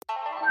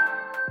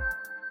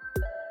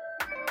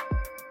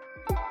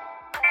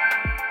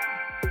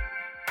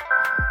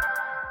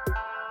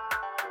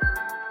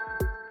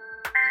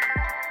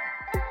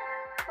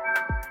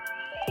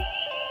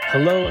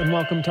Hello and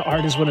welcome to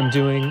Art is What I'm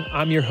Doing.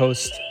 I'm your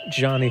host,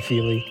 Johnny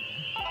Feely.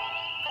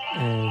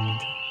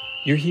 And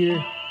you're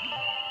here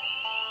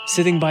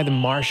sitting by the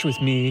marsh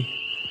with me,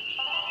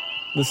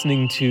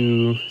 listening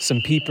to some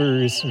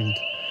peepers. And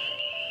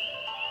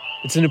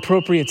it's an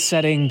appropriate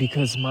setting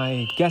because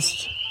my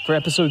guest for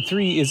episode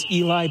 3 is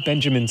Eli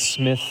Benjamin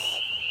Smith.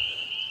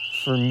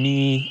 For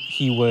me,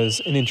 he was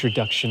an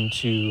introduction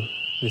to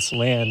this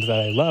land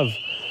that I love,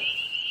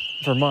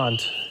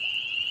 Vermont.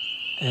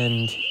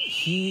 And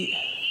he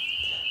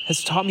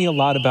has taught me a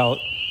lot about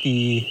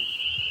the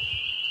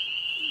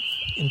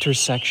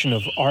intersection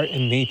of art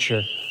and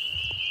nature.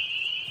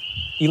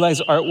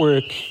 Eli's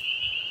artwork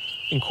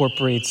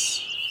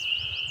incorporates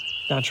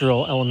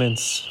natural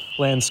elements,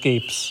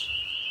 landscapes.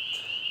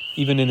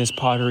 Even in his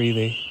pottery,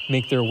 they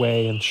make their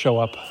way and show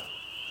up.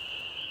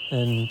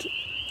 And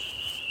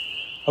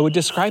I would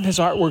describe his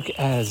artwork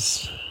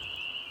as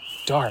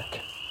dark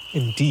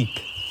and deep,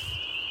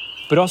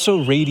 but also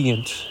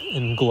radiant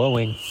and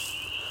glowing.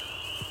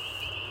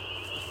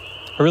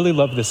 I really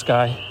love this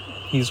guy.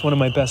 He's one of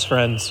my best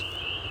friends,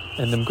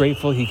 and I'm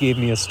grateful he gave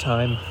me his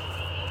time,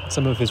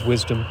 some of his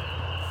wisdom.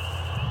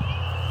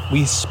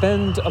 We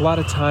spend a lot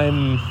of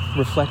time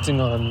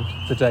reflecting on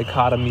the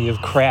dichotomy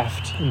of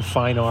craft and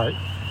fine art,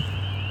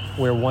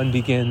 where one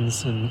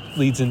begins and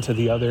leads into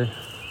the other.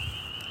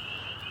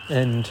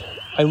 And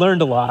I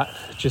learned a lot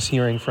just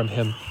hearing from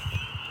him.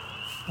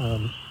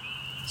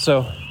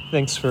 So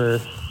thanks for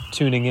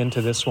tuning into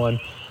this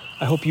one.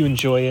 I hope you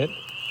enjoy it.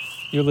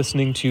 You're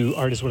listening to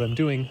Art is What I'm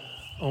Doing.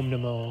 Om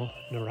Namo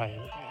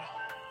Narayana.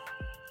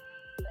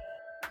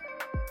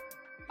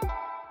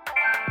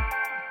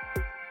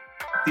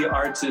 The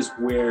arts is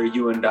where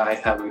you and I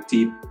have a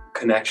deep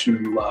connection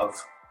and love.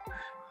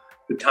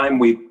 The time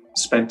we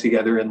spent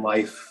together in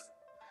life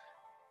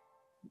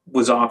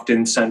was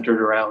often centered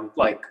around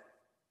like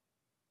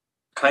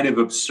kind of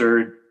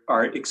absurd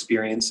art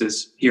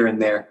experiences here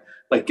and there,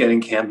 like getting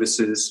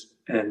canvases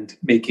and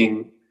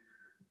making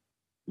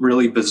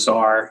really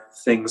bizarre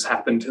things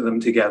happen to them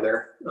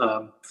together.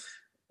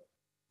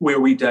 Where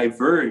we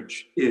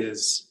diverge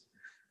is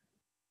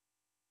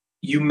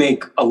you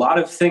make a lot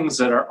of things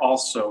that are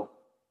also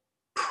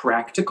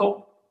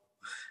practical.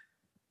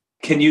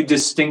 Can you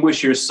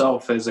distinguish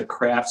yourself as a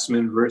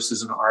craftsman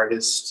versus an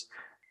artist?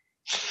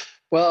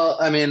 Well,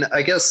 I mean,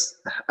 I guess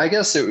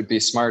it would be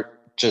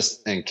smart,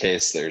 just in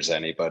case there's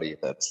anybody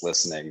that's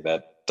listening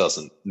that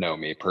doesn't know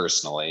me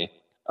personally.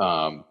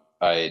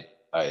 I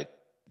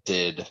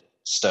did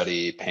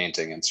study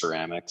painting and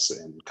ceramics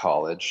in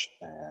college,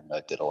 and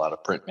I did a lot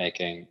of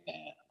printmaking,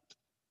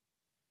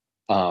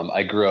 and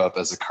I grew up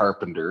as a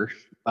carpenter.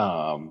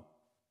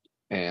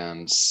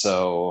 And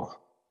so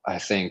I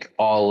think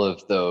all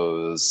of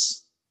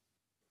those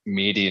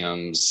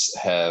mediums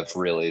have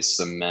really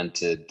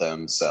cemented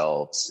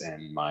themselves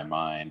in my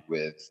mind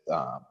with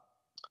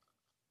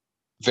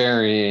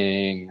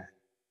varying.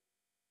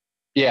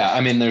 Yeah,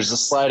 I mean, there's a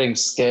sliding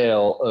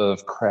scale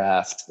of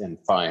craft and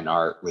fine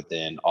art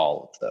within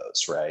all of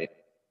those, right?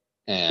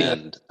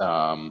 And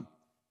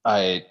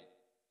I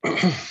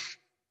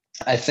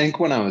think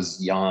when I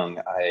was young,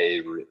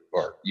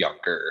 or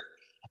younger,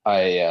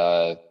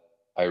 I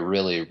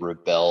really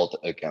rebelled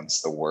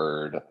against the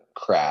word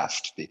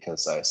craft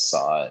because I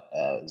saw it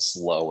as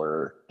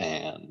lower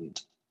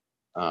and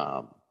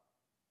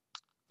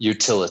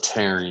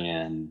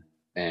utilitarian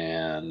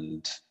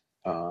and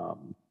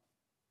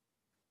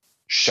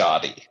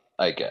shoddy,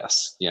 I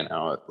guess.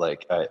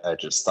 Like I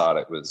just thought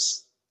it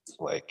was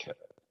like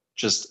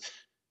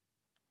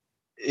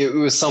it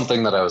was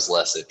something that I was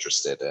less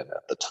interested in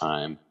at the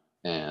time.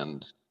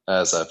 And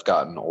as I've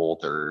gotten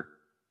older,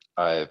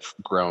 I've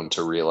grown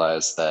to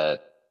realize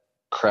that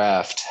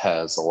craft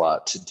has a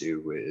lot to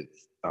do with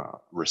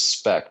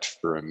respect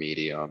for a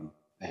medium.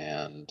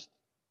 And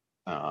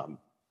I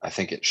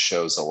think it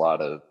shows a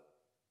lot of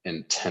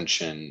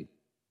intention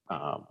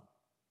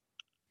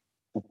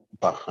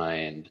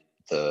behind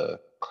the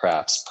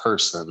crafts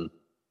person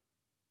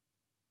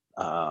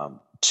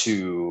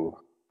to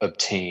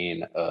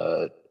obtain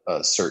a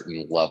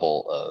certain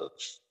level of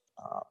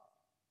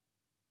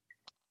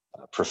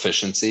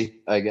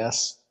proficiency, I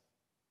guess,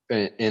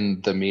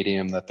 in the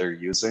medium that they're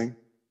using.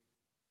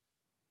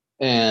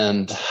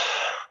 And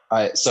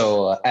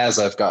so as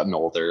I've gotten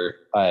older,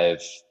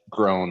 I've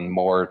grown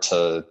more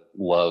to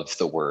love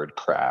the word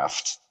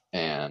craft,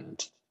 and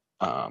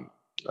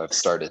I've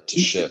started to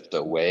shift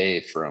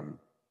away from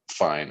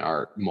fine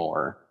art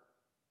more.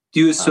 Do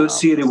you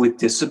associate it with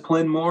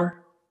discipline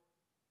more?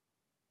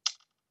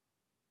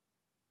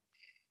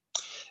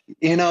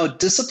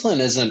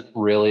 Discipline isn't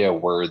really a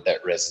word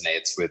that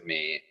resonates with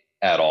me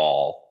at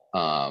all.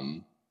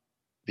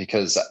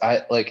 Because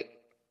honestly,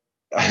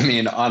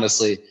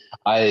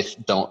 I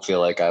don't feel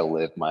like I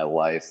live my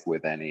life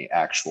with any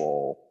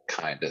actual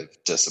kind of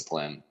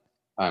discipline.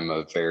 I'm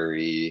a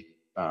very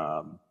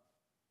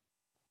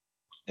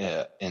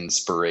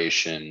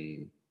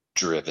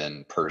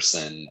inspiration-driven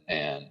person,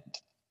 and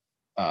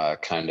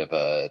kind of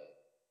a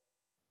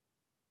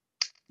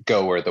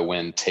go where the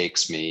wind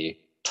takes me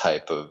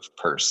type of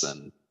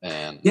person.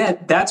 And yeah,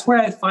 that's where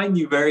I find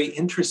you very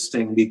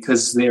interesting,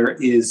 because there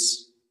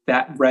is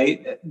that,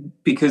 right?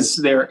 Because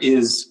there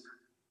is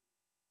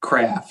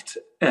craft,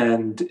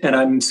 and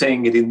I'm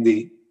saying it in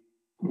the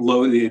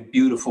loaded,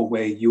 beautiful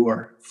way you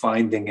are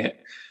finding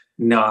it,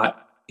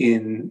 not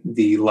in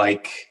the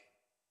like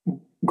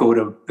go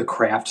to the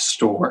craft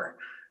store,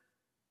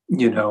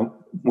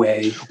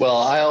 way. well,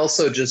 I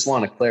also just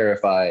want to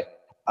clarify,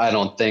 I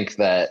don't think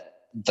that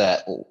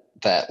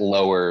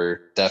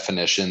lower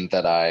definition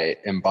that I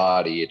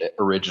embodied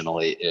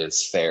originally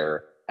is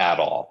fair at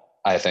all.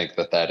 I think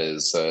that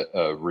is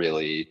a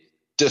really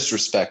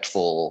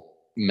disrespectful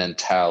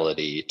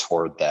mentality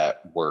toward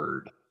that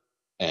word.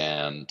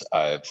 And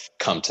I've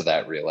come to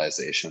that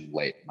realization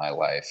late in my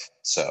life.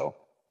 So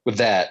with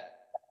that,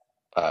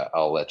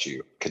 I'll let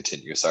you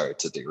continue. Sorry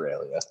to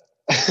derail you.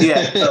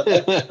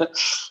 Yeah.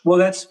 Well,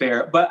 that's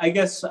fair. But I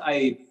guess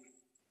I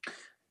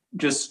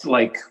just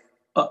like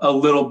a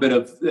little bit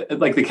of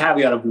like the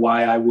caveat of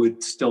why I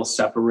would still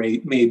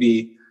separate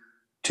maybe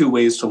two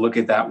ways to look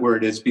at that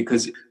word is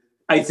because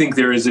I think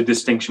there is a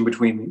distinction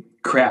between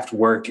craft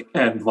work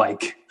and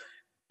like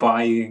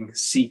buying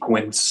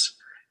sequins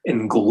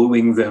and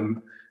gluing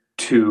them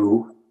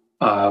to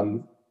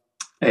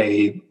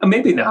a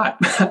maybe not,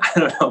 I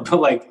don't know, but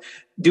like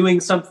doing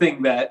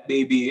something that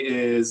maybe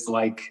is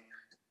like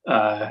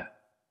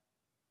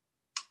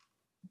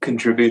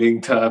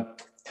contributing to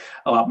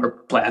a lot more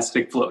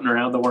plastic floating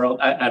around the world.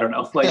 I don't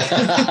know. Like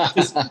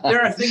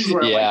there are things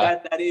where yeah.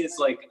 like that is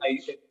like,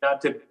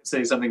 not to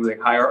say something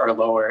like higher or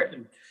lower.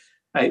 And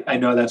I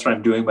know that's what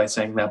I'm doing by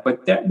saying that,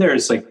 but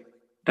there's like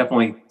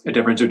definitely a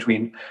difference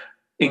between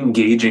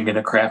engaging in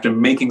a craft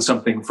and making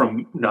something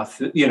from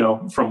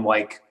nothing, from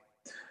like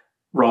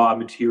raw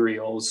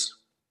materials,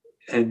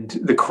 and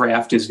the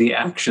craft is the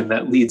action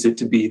that leads it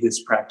to be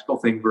this practical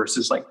thing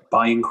versus like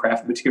buying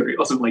craft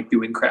materials and like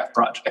doing craft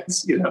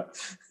projects,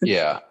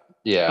 Yeah.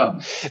 Yeah.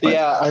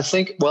 I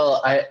think,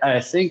 I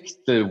think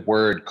the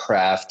word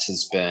craft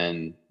has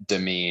been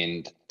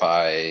demeaned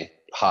by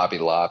Hobby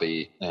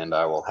Lobby, and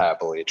I will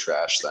happily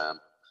trash them.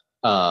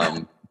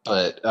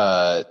 But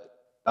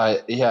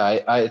I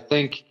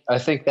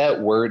think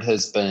that word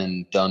has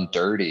been done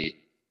dirty.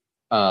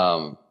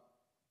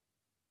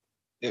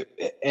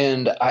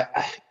 And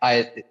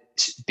I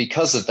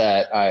because of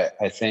that,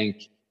 I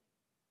think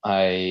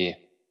I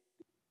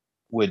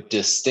would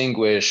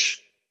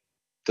distinguish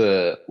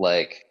the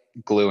like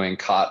gluing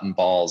cotton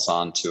balls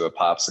onto a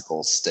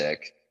popsicle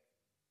stick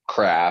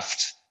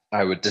craft.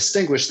 I would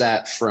distinguish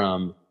that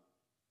from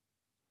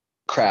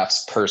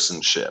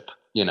craftspersonship,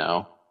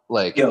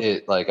 like Yep.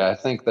 it, like, I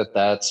think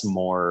that's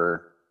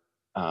more,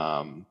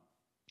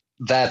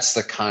 that's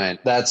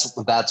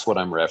what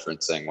I'm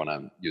referencing when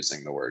I'm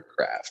using the word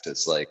craft.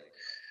 It's like,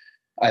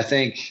 I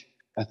think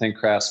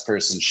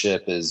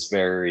craftspersonship is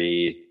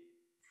very,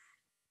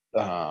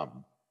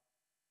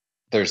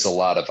 there's a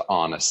lot of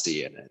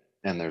honesty in it,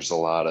 and there's a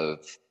lot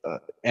of,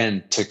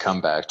 and to come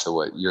back to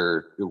what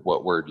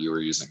word you were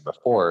using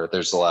before,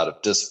 there's a lot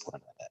of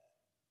discipline in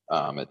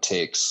it. It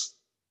takes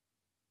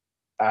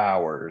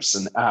hours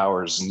and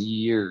hours and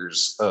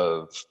years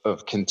of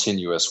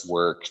continuous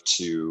work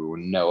to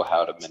know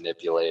how to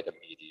manipulate a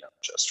medium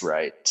just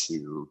right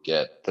to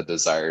get the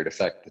desired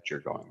effect that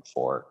you're going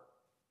for.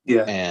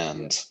 Yeah.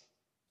 And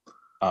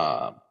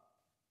I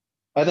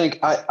think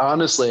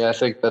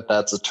that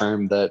that's a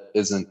term that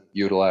isn't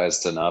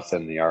utilized enough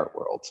in the art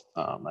world.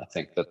 I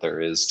think that there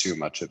is too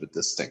much of a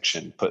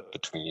distinction put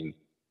between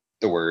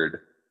the word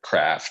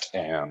craft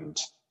and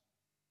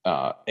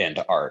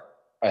art.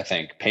 I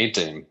think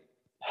painting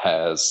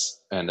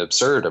has an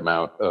absurd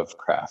amount of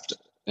craft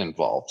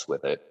involved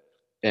with it.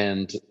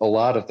 And a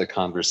lot of the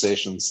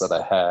conversations that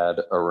I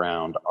had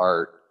around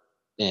art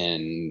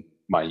in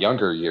my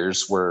younger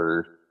years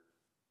were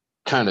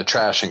kind of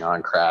trashing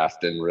on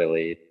craft and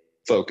really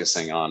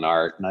focusing on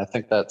art. And I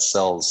think that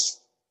sells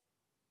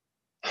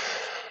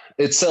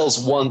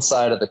one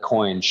side of the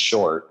coin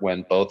short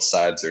when both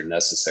sides are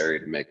necessary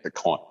to make the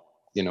coin.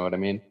 You know what I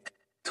mean?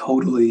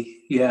 Totally.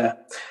 Yeah.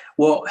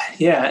 Well,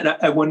 yeah. And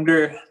I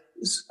wonder,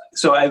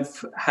 so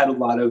I've had a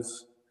lot of,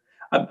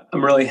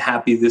 I'm really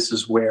happy this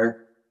is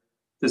where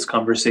this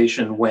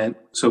conversation went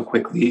so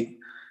quickly.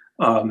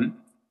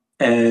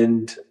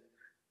 And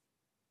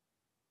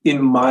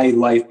in my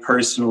life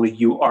personally,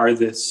 you are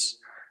this,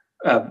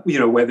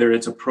 whether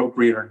it's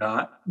appropriate or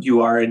not,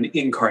 you are an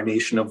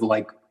incarnation of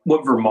like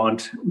what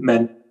Vermont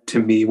meant to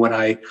me when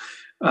I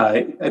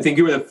think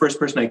you were the first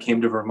person I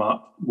came to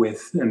Vermont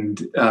with,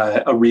 and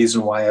a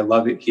reason why I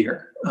love it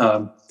here.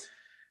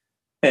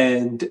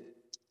 And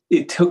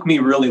it took me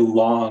really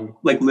long,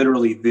 like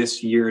literally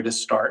this year, to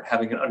start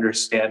having an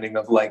understanding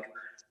of like,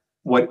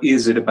 what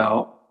is it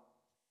about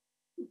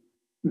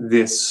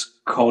this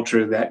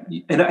culture that,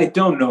 and I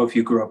don't know if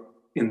you grew up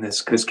in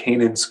this because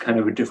Canaan's kind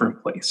of a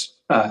different place.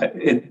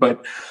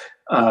 But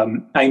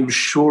I'm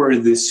sure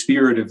the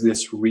spirit of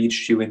this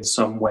reached you in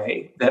some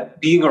way, that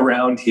being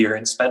around here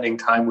and spending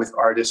time with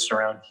artists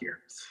around here.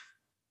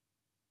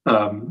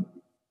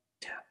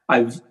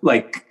 I've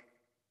like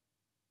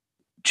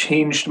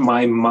changed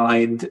my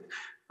mind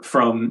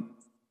from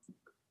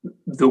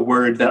the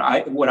word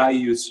what I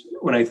use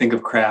when I think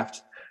of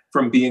craft,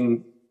 from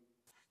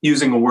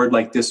using a word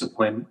like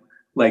discipline.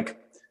 Like,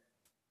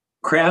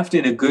 craft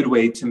in a good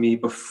way to me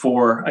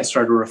before I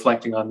started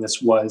reflecting on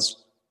this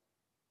was,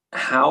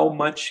 how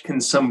much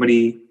can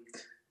somebody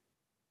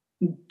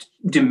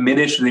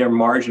diminish their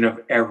margin of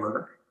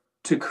error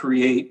to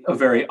create a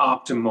very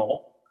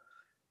optimal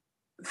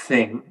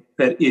thing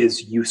that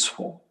is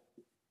useful.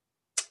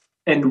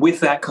 And with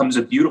that comes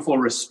a beautiful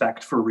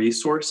respect for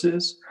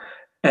resources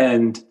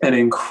and an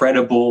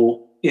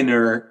incredible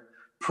inner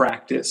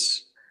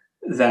practice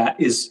that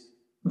is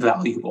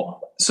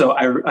valuable. So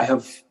I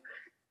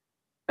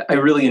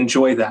really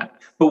enjoy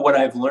that. But what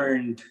I've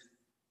learned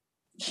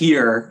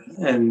here,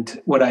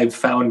 and what I've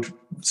found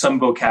some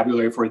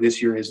vocabulary for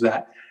this year, is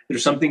that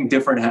there's something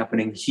different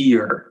happening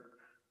here.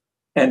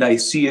 And I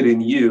see it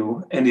in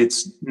you. And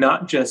it's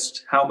not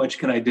just how much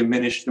can I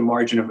diminish the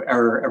margin of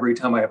error every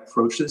time I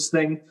approach this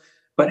thing,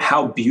 but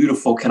how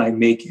beautiful can I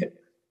make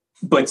it,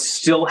 but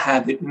still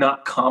have it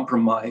not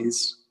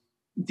compromise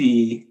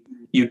the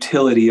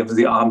utility of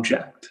the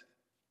object.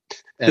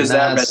 And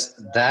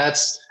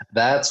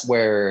that's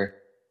where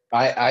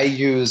I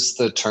use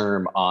the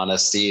term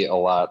honesty a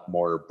lot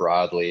more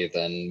broadly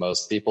than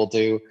most people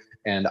do.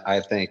 And I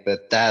think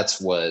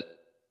that's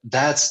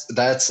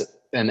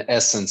an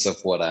essence of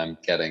what I'm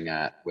getting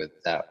at with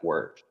that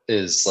word,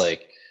 is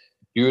like,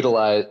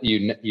 utilize,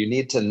 you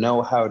need to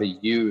know how to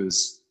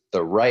use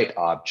the right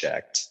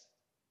object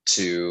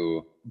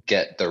to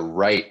get the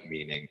right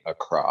meaning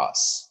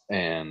across.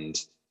 And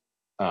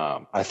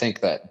I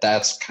think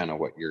that's kind of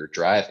what you're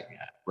driving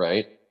at,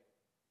 right?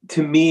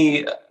 To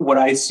me, what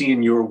I see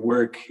in your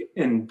work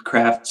in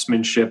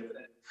craftsmanship,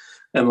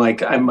 and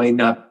like, I don't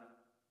know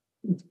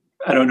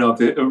if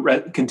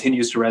it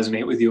continues to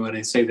resonate with you when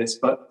I say this,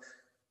 but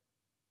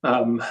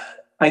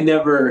I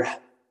never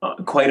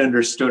quite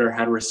understood or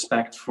had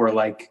respect for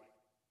like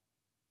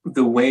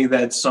the way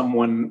that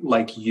someone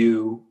like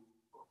you,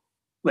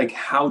 like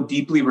how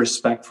deeply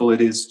respectful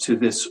it is to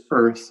this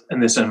earth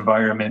and this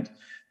environment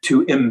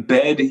to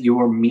embed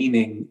your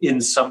meaning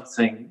in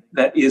something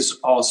that is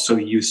also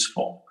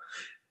useful.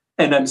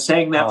 And I'm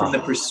saying that from the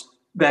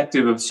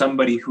perspective of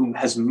somebody who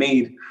has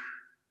made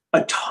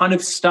a ton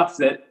of stuff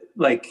that,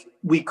 like,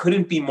 we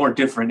couldn't be more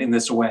different in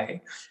this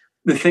way.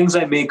 The things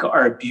I make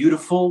are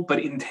beautiful but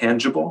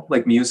intangible,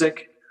 like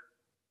music.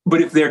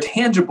 But if they're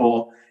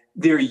tangible,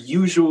 they're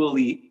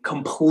usually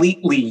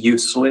completely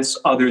useless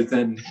other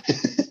than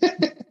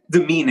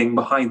the meaning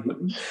behind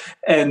them.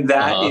 And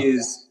that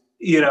is,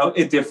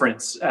 a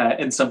difference,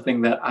 and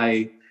something that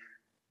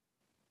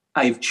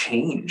I've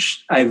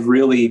changed. I've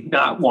really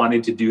not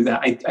wanted to do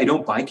that. I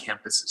don't buy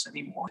campuses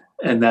anymore.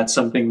 And that's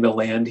something the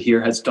land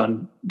here has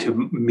done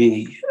to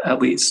me,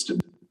 at least.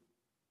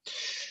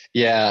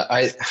 Yeah,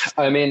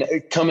 I mean,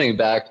 coming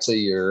back to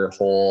your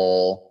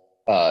whole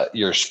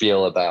your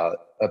spiel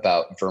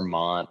about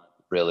Vermont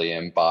really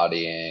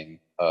embodying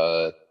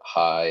a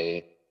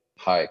high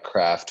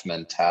craft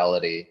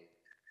mentality,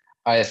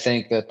 I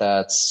think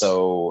that's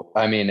so.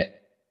 I mean,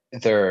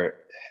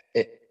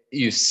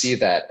 you see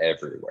that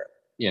everywhere.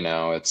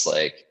 It's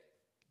like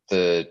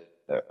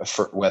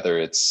whether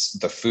it's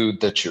the food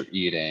that you're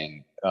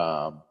eating,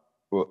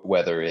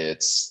 whether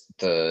it's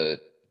the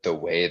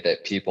way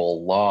that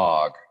people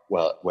log,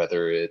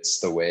 whether it's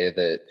the way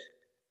that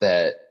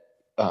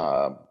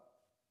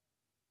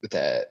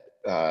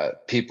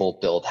people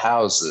build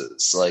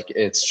houses. Like,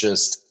 it's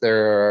just,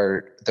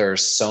 there are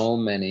so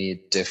many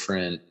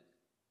different,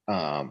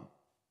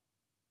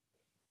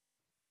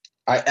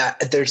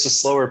 there's a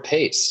slower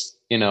pace,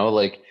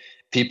 like,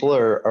 people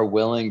are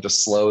willing to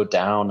slow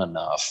down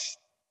enough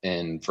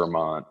in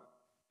Vermont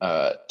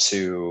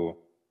to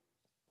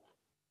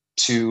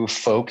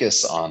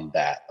focus on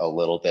that a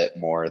little bit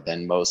more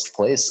than most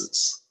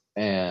places.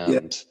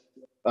 And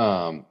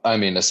I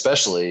mean,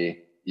 especially,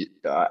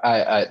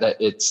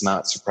 it's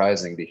not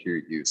surprising to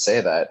hear you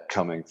say that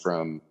coming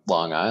from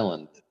Long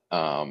Island.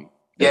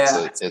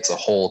 It's a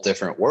whole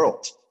different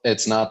world.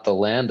 It's not the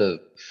land of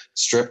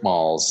strip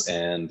malls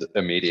and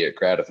immediate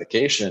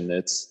gratification.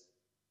 It's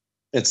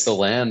the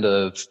land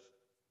of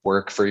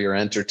work for your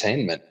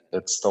entertainment.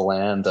 It's the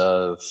land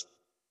of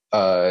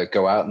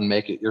go out and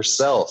make it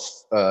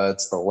yourself.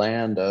 It's the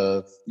land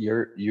of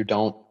you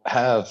don't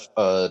have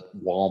a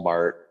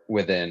Walmart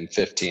within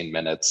 15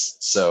 minutes,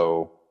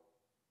 so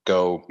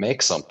go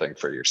make something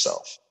for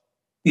yourself.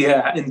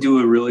 Yeah, and do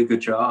a really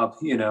good job,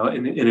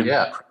 and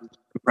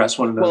impress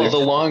one another.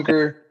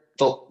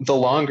 Well, the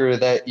longer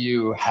that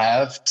you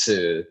have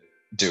to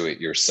do it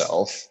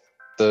yourself,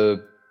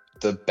 the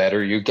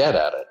better you get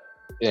at it.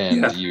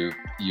 And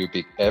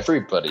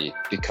everybody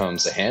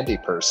becomes a handy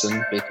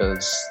person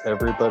because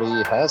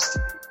everybody has to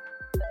be.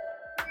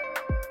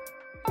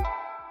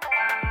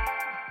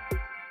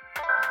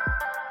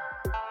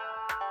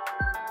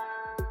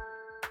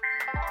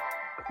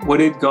 What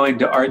did going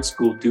to art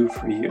school do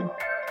for you?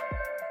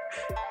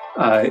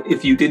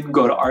 If you didn't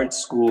go to art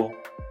school,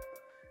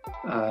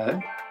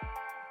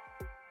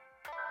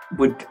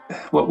 would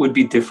what would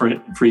be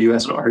different for you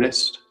as an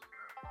artist?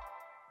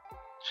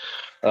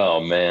 Oh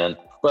man.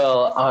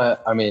 Well,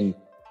 I mean,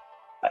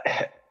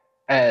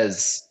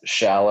 as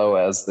shallow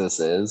as this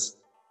is,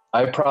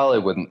 I probably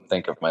wouldn't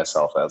think of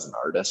myself as an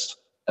artist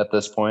at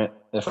this point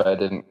if I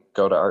didn't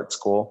go to art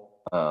school.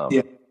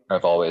 Yeah.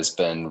 I've always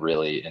been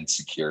really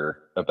insecure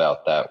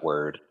about that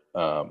word.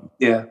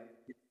 Yeah.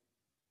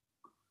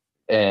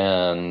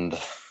 And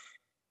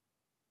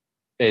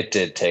it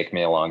did take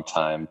me a long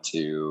time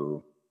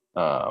to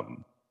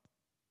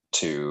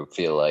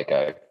feel like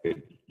I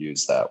could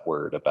use that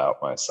word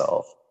about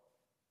myself.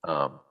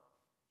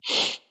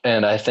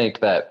 And I think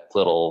that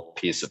little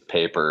piece of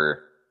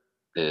paper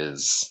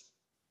is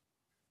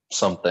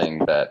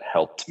something that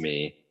helped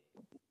me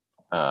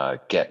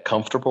get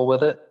comfortable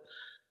with it.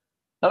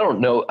 I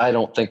don't know. I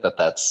don't think that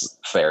that's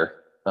fair.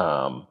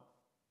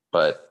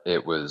 But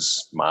it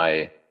was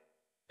my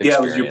experience. Yeah,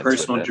 it was your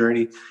personal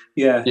journey.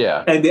 Yeah.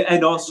 Yeah.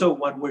 And also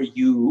one where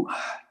you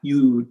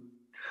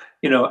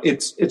know,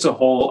 it's a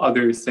whole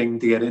other thing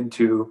to get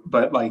into,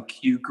 but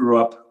like you grew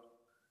up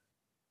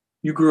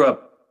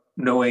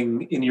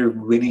knowing in your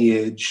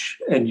lineage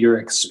and your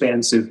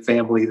expansive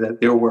family that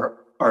there were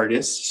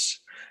artists,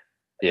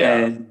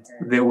 and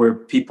there were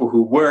people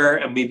who were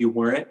and maybe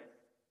weren't.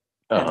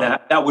 And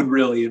that would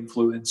really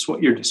influence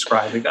what you're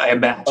describing, I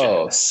imagine.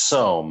 Oh,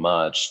 so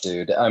much,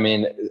 dude. I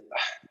mean,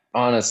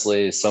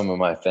 honestly, some of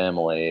my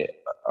family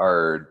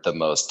are the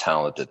most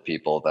talented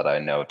people that I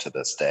know to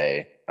this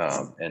day.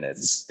 And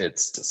it's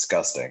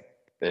disgusting.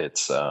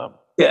 It's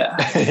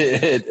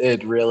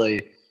it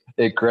really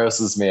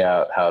grosses me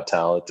out how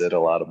talented a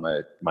lot of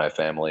my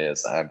family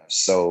is. I'm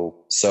so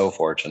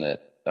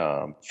fortunate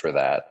for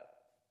that.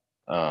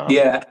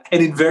 Yeah,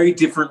 and in very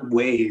different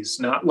ways.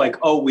 Not like,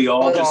 oh, we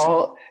all just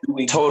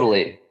doing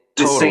totally,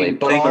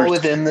 but all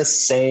within the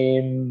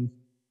same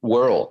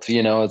world.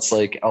 You know, it's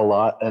like a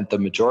lot, and the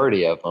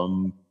majority of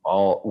them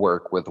all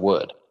work with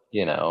wood.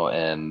 You know,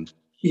 and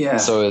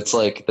so it's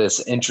like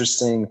this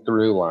interesting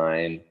through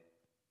line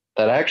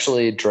that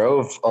actually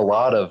drove a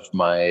lot of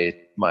my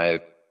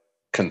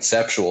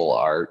conceptual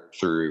art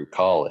through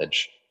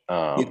college,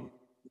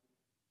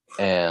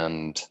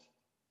 and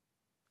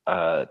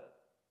I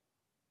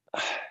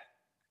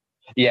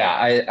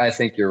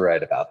think you're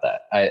right about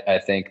that. I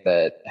think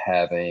that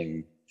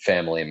having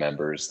family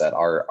members that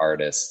are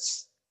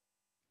artists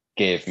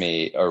gave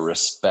me a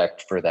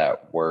respect for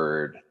that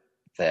word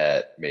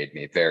that made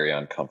me very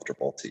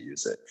uncomfortable to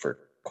use it for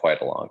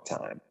quite a long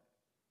time.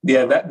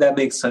 Yeah, that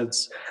makes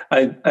sense.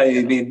 I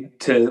mean,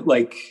 to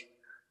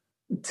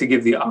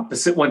give the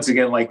opposite once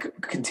again,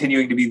 like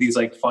continuing to be these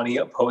like funny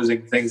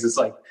opposing things. It's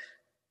like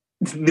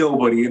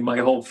nobody in my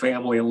whole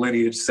family and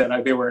lineage said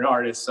they were an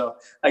artist. So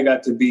I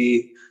got to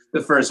be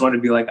the first one to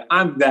be like,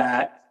 I'm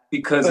that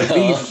because of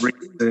these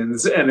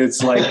reasons. And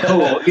it's like,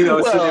 cool. You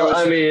know,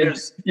 well,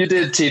 you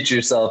did teach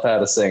yourself how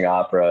to sing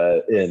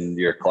opera in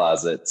your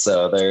closet.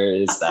 So there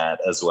is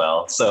that as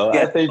well. So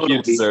yeah, I think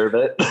you deserve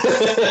it.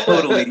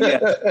 Totally.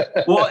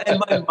 Yeah. Well, and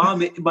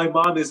my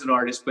mom is an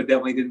artist, but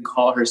definitely didn't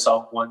call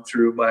herself one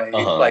through my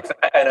life.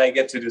 And I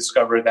get to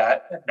discover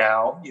that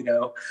now, you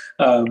know?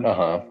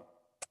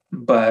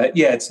 But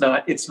yeah, it's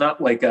not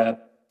like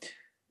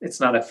it's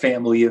not a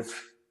family of,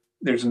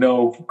 there's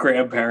no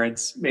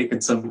grandparents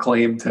making some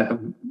claim to have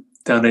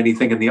done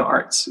anything in the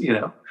arts, you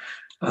know?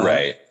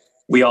 Right.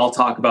 We all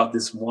talk about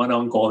this one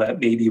uncle that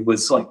maybe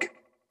was like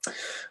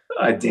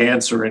a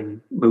dancer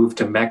and moved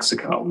to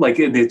Mexico. Like,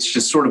 it's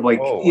just sort of like,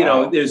 you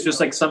know, there's just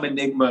like some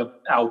enigma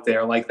out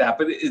there like that,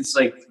 but it's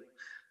like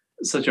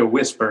such a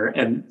whisper.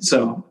 And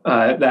so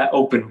that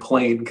open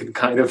plane can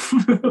kind of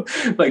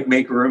like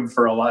make room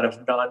for a lot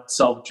of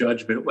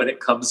non-self-judgment when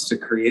it comes to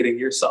creating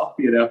yourself,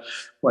 you know?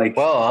 Like,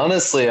 well,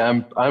 honestly,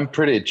 I'm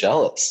pretty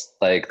jealous.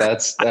 Like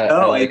that's I've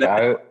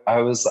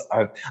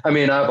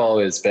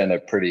always been a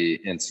pretty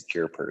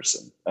insecure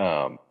person.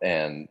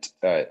 And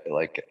I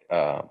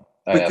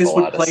have a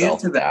lot of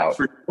self-doubt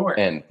for sure.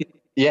 And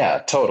yeah,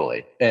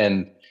 totally.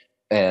 And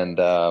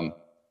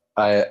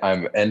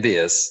I'm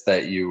envious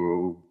that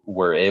you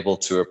were able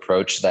to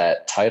approach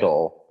that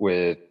title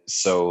with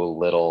so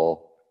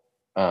little,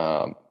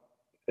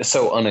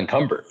 so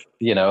unencumbered,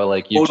 you know,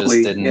 like you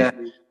totally, just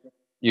didn't,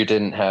 you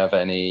didn't have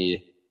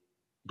any,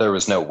 there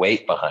was no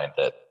weight behind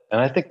it.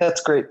 And I think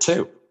that's great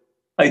too.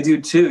 I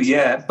do too.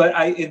 Yeah. But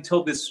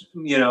until this,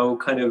 you know,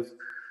 kind of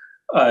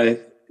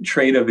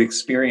trade of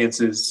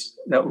experiences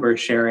that we're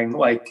sharing,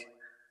 like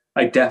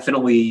I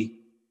definitely,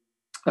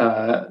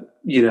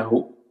 you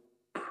know,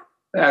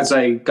 as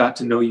I got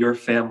to know your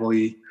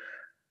family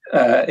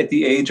at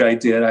the age I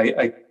did,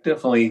 I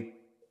definitely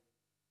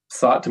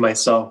thought to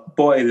myself,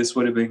 boy, this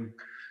would have been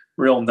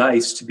real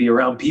nice to be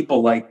around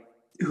people like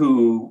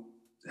who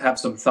have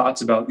some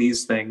thoughts about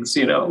these things,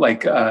 you know,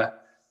 like,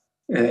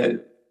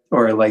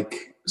 or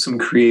like some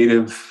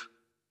creative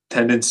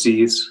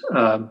tendencies.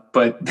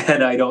 But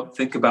then I don't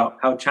think about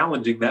how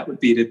challenging that would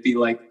be to be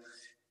like,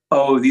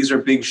 oh, these are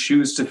big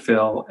shoes to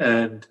fill.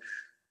 And,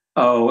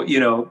 oh,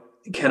 you know,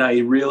 can I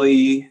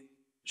really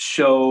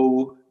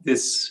show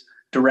this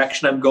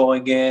direction I'm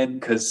going in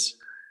because,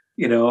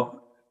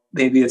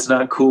 maybe it's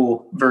not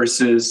cool,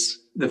 versus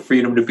the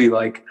freedom to be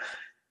like,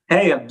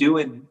 hey, I'm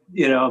doing,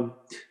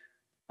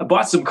 I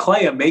bought some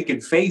clay, I'm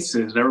making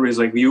faces. And everybody's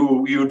like,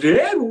 you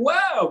did?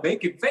 Wow,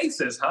 making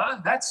faces, huh?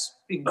 That's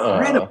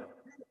incredible.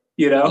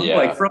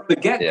 Like from the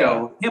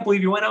get-go. Can't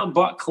believe you went out and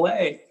bought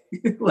clay.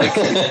 Like,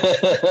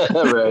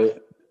 right.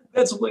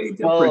 That's way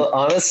different. Well,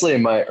 honestly,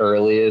 my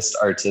earliest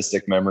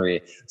artistic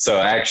memory. So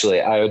actually,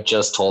 I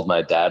just told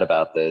my dad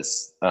about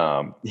this.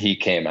 He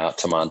came out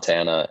to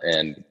Montana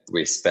and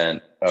we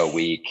spent a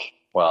week.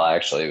 Well,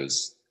 actually, it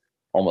was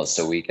almost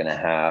a week and a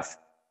half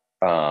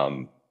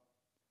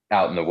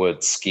out in the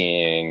woods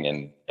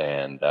skiing.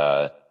 And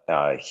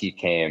he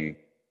came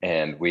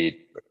and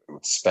we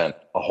spent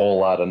a whole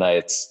lot of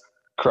nights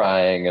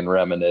crying and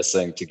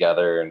reminiscing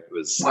together. And it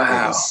was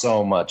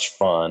so much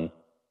fun.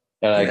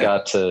 And I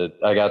got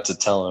to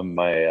tell him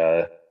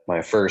my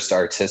first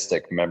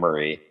artistic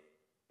memory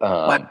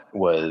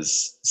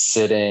was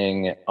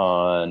sitting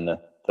on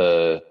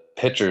the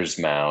pitcher's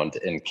mound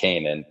in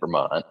Canaan,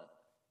 Vermont.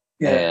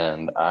 Yeah.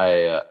 And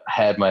I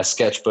had my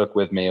sketchbook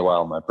with me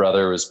while my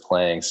brother was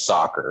playing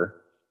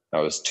soccer. I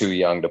was too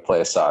young to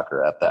play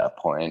soccer at that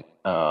point.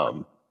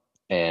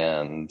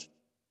 And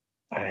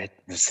I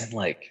was in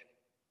like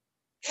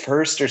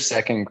first or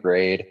second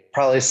grade,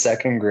 probably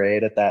second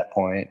grade at that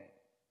point.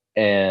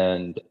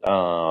 And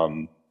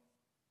I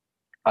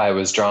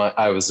was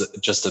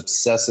just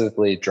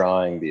obsessively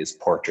drawing these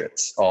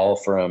portraits, all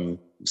from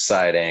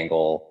side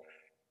angle,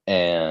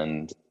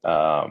 and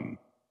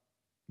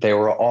they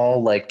were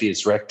all like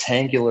these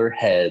rectangular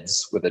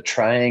heads with a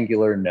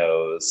triangular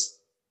nose,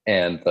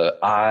 and the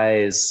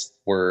eyes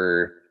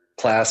were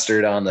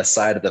plastered on the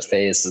side of the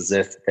face as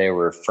if they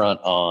were front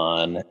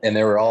on, and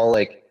they were all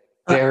like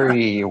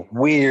very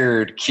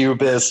weird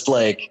cubist,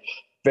 like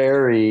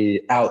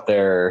very out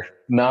there,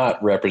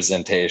 not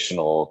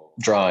representational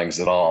drawings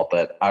at all.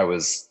 But I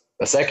was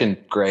a second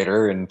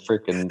grader and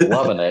freaking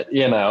loving it,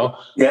 And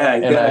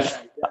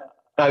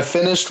I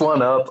finished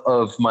one up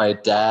of my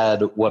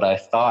dad, what I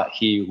thought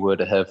he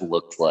would have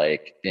looked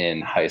like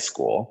in high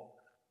school.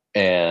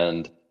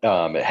 And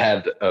it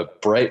had a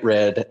bright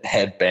red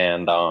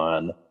headband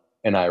on,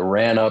 and I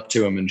ran up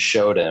to him and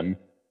showed him.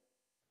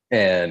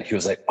 And he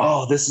was like,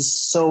 "Oh, this is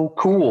so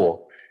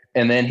cool."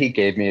 And then he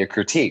gave me a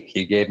critique.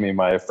 He gave me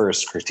my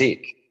first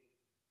critique.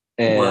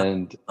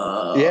 And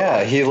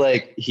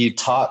he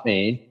taught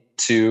me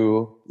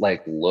to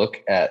like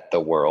look at the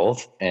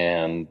world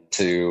and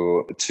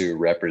to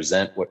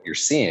represent what you're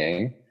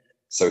seeing.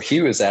 So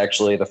he was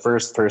actually the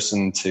first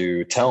person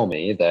to tell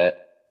me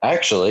that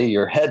actually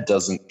your head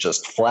doesn't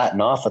just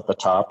flatten off at the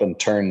top and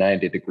turn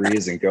 90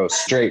 degrees and go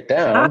straight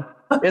down.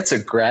 It's a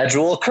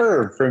gradual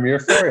curve from your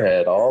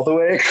forehead all the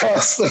way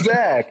across the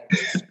back.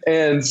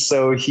 And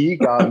so he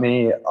got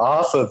me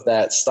off of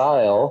that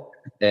style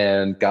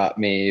and got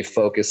me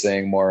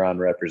focusing more on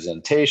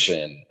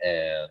representation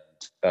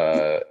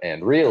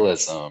and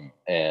realism.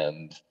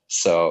 And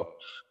so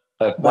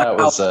that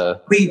was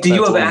Wait, do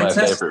you have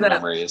access to that?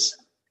 Memories.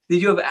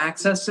 Did you have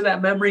access to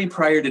that memory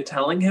prior to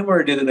telling him,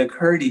 or did it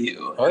occur to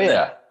you? Oh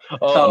yeah.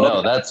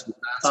 No, that's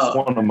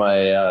one of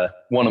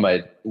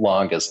my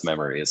longest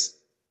memories.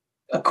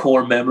 A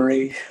core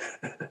memory.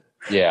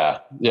 Yeah,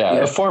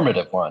 a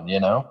formative one,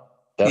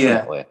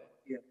 definitely.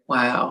 Yeah.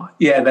 Wow.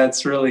 Yeah,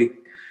 that's really,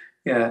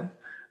 yeah.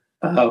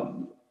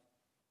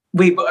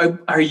 Wait,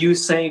 are you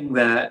saying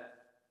that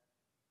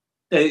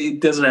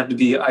it doesn't have to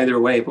be either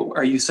way, but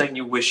are you saying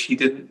you wish he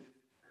didn't?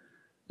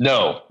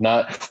 No,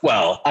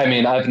 well, I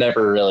mean, I've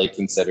never really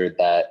considered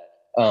that.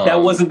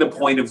 That wasn't the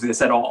point of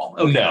this at all.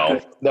 Okay,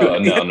 no,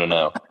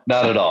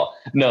 not at all.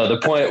 No, the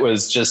point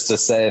was just to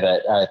say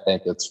that I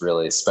think it's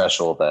really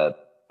special that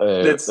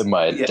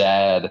my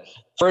dad,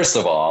 first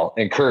of all,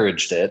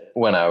 encouraged it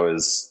when I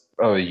was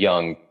a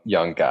young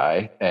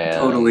guy, and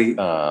totally,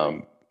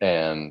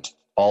 and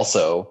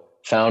also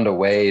found a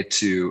way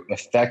to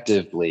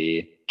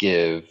effectively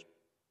give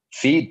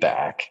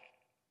feedback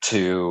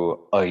to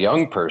a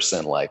young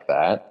person like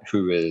that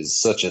who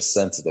is such a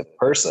sensitive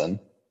person.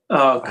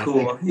 Oh,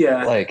 cool.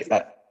 Yeah. Like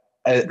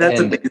that's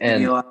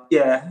amazing.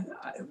 Yeah.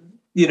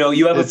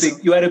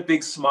 You had a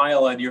big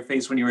smile on your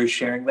face when you were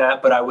sharing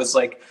that, but I was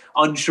like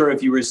unsure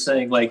if you were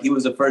saying like he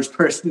was the first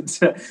person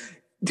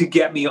to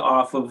get me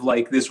off of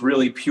like this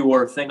really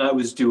pure thing I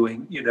was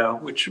doing,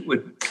 which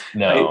would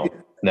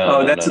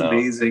that's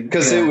amazing.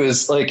 Because it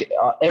was like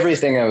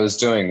everything I was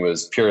doing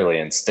was purely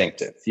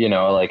instinctive,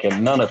 like,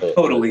 and none of it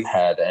totally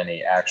had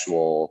any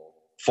actual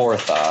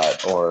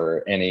forethought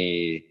or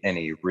any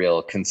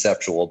real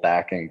conceptual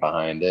backing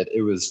behind it.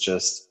 It was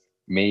just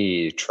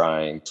me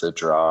trying to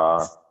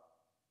draw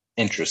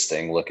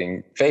interesting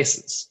looking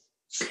faces.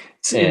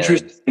 It's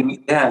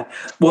interesting. Yeah.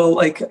 Well,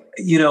 like,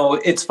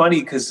 it's funny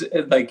because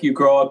like you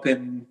grow up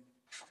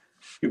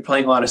you're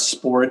playing a lot of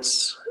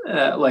sports,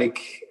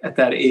 like at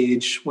that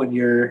age when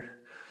you're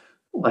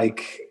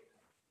like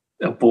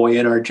a boy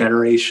in our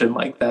generation,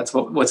 like that's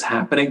what's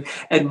happening.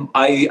 And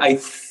I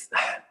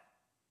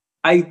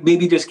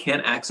maybe just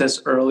can't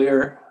access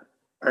earlier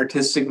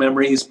artistic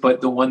memories,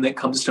 but the one that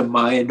comes to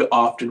mind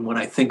often when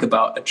I think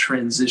about a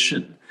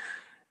transition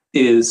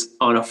is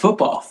on a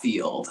football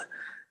field.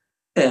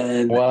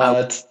 And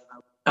What?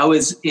 I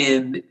was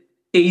in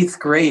 8th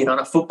grade on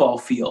a football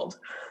field,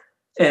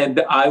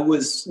 and I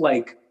was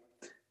like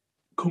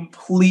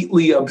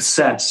completely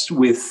obsessed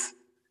with,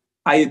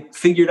 I had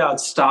figured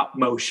out stop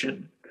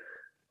motion,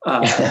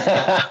 like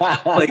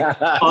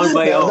on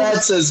my Now own.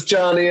 that's as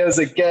Johnny as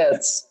it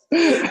gets.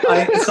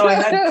 So I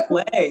had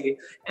clay,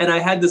 and I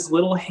had this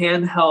little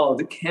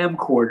handheld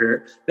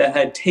camcorder that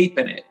had tape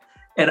in it,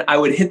 and I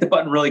would hit the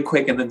button really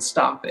quick and then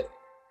stop it,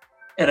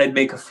 and I'd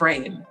make a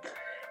frame.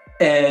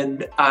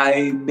 And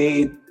I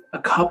made a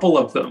couple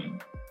of them,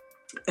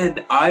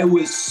 and I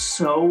was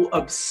so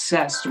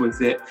obsessed with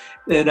it.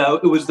 And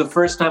it was the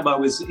first time I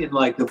was in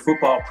like the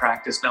football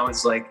practice, and I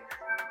was like,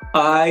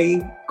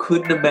 I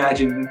couldn't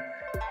imagine,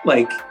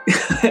 like,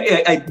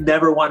 I'd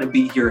never want to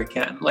be here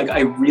again. Like,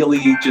 I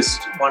really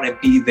just want to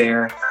be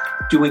there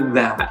doing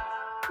that,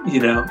 you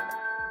know?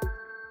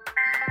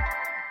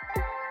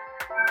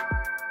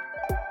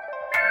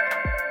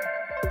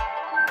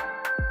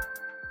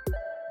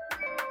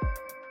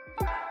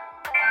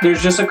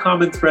 There's just a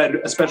common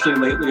thread, especially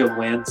lately, of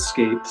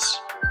landscapes.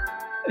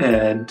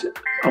 And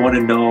I want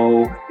to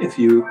know if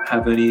you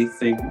have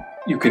anything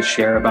you could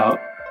share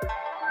about,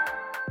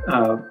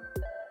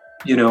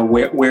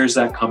 where's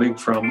that coming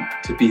from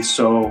to be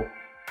so,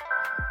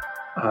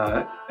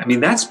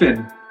 that's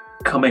been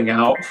coming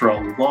out for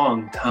a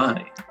long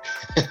time,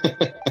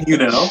 you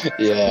know?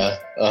 Yeah.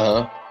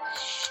 Uh-huh.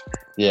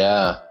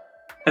 Yeah.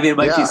 I mean, it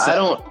might be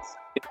something,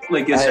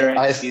 is there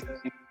anything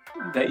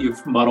that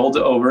you've muddled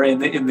over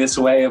in this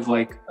way of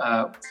like,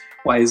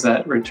 why is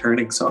that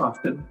returning so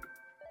often?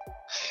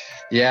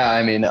 Yeah,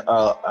 I mean,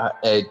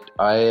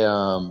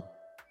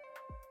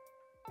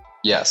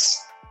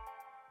 yes.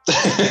 To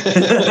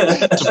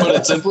put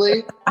it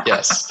simply,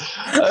 yes.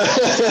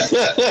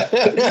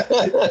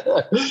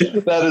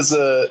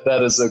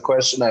 That is a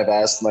question I've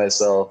asked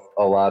myself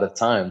a lot of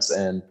times,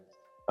 and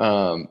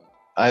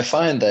I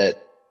find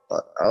that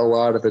a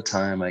lot of the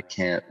time I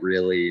can't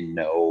really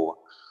know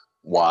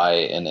why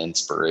an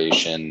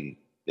inspiration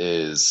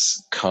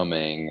is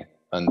coming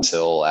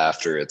until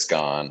after it's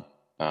gone.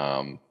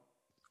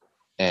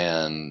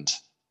 And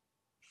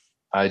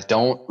I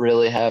don't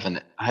really have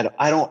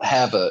I don't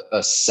have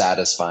a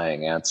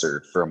satisfying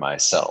answer for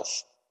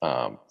myself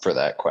for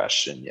that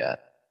question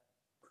yet.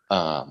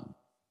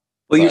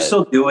 You're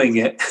still doing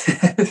it.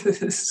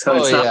 So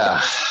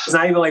it's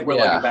not even like we're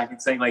looking back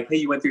and saying like, hey,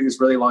 you went through this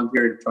really long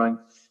period of drawing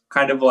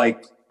kind of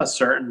like a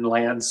certain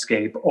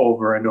landscape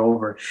over and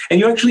over. And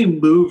you actually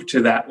moved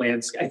to that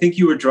landscape. I think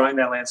you were drawing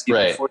that landscape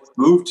before you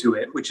moved to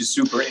it, which is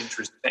super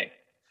interesting.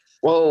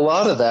 Well, a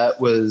lot of that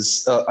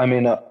was,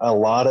 a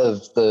lot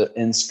of the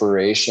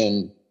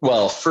inspiration.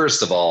 Well,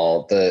 first of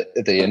all,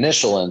 the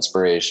initial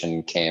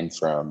inspiration came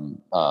from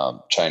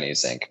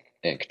Chinese ink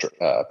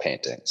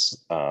paintings.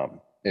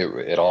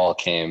 It all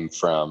came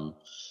from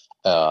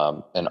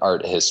an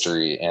art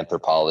history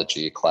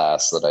anthropology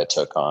class that I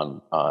took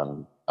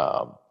on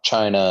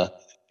China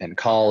in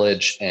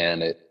college,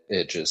 and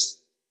it just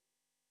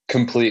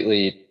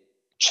completely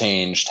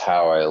changed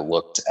how I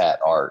looked at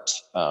art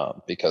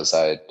because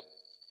I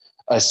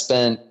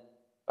spent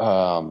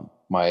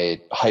my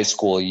high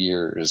school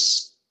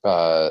years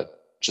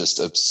just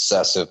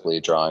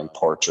obsessively drawing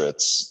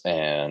portraits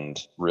and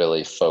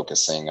really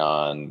focusing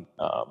on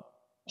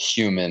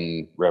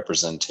human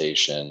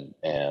representation,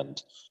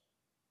 and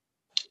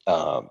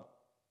I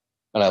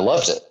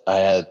loved it. I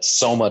had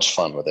so much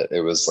fun with it.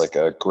 It was like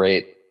a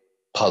great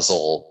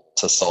puzzle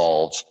to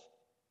solve,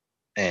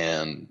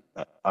 and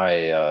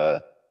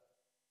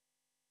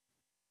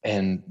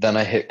and then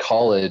I hit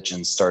college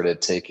and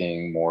started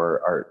taking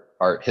more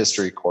art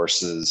history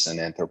courses and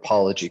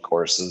anthropology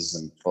courses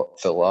and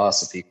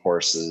philosophy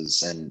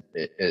courses. And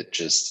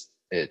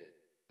it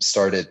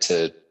started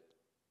to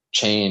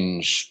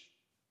change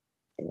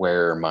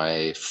where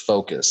my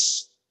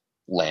focus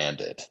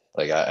landed.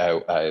 Like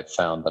I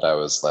found that I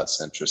was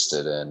less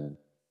interested in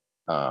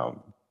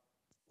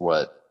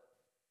what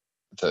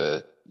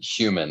the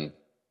human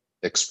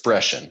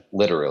expression,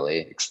 literally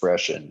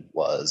expression,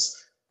 was,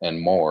 and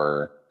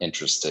more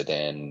interested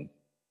in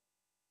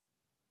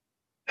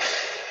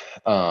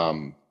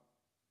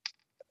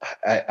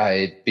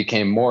I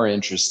became more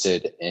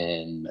interested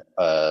in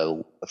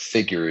a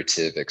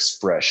figurative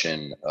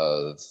expression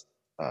of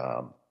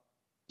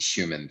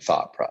human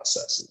thought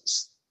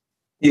processes.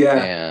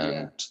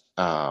 And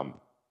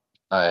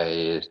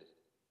I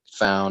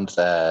found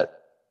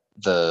that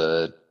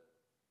the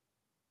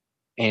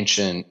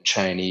ancient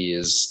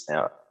Chinese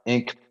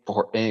ink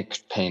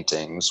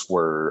paintings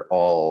were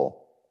all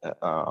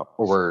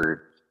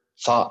were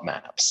thought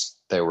maps.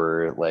 They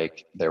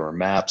were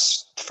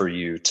maps for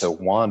you to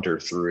wander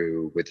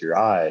through with your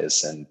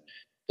eyes, and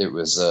it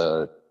was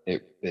a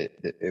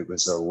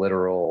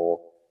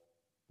literal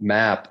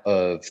map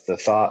of the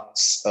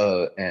thoughts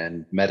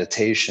and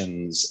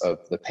meditations of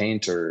the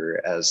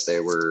painter as they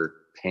were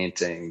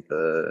painting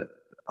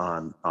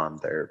on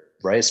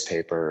rice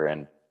paper,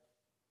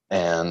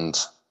 and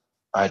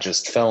I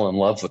just fell in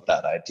love with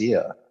that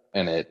idea,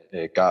 and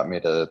it got me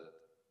to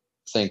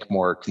think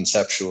more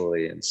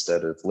conceptually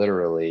instead of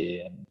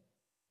literally,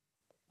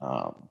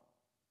 um,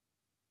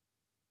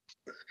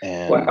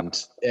 and Wow.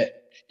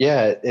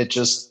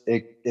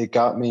 it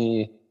got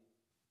me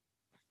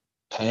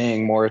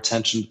paying more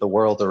attention to the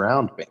world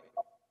around me.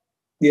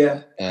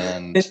 Yeah.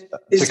 And It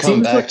to come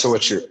seems back like, to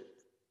what you're,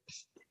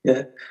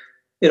 yeah,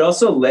 it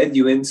also led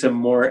you into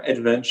more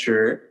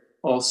adventure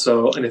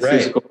also in a right.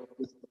 physical,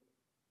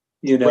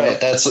 you Right.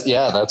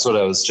 know. That's what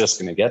I was just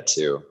going to get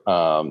to.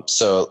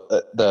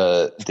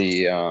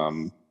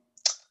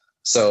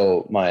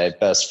 So my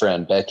best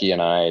friend Becky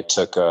and I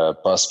took a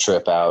bus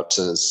trip out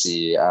to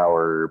see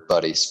our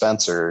buddy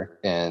Spencer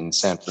in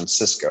San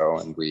Francisco,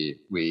 and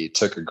we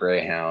took a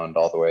Greyhound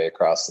all the way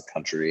across the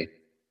country.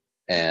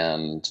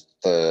 And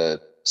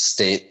the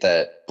state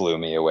that blew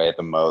me away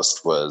the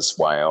most was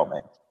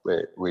Wyoming.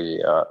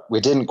 We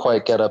didn't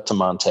quite get up to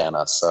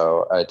Montana,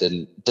 so I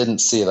didn't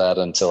see that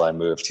until I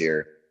moved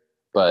here.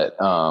 But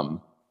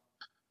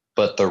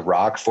the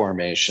rock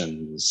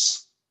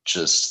formations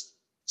just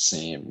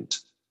seemed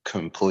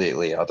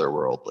completely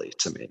otherworldly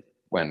to me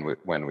when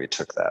we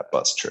took that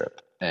bus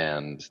trip,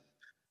 and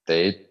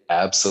they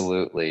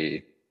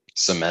absolutely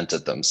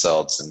cemented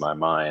themselves in my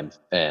mind,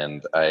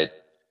 and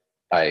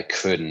I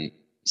couldn't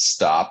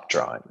stop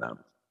drawing them.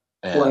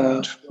 Wow.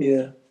 And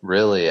Yeah.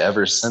 really,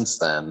 ever since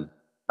then,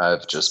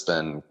 I've just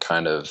been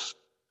kind of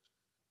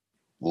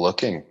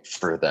looking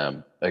for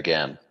them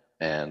again.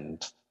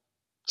 And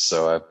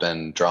so I've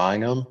been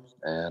drawing them,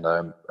 and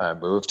I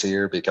moved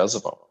here because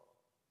of them.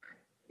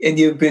 And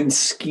you've been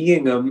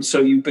skiing them, so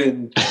you've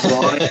been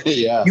drawing.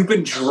 Yeah. You've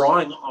been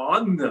drawing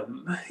on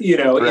them, you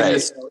know, in the Right.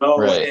 snow.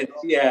 Right. And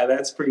yeah,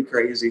 that's pretty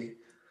crazy.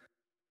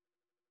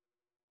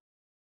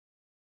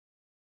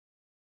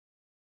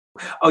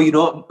 Oh, you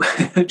know,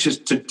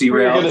 just to We were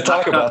going derail. to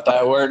talk about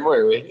that, weren't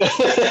we?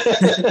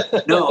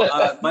 No,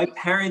 my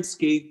parents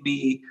gave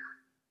me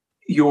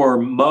your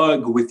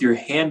mug with your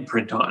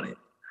handprint on it.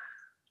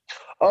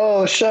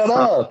 Oh, shut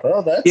up.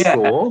 Oh, that's Yeah,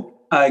 cool.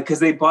 because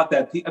they bought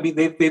that. I mean,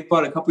 they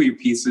bought a couple of your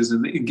pieces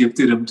and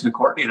gifted them to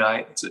Courtney and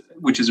I,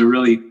 which is a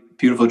really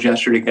beautiful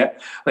gesture to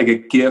get, like a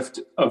gift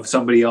of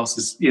somebody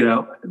else's, you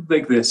know,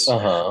 like this.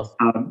 Uh-huh.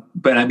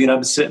 But I mean,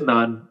 I'm sitting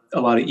on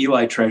a lot of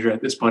Eli treasure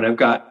at this point. I've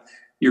got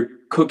your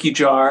cookie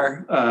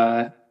jar,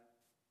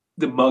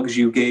 the mugs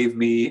you gave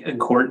me and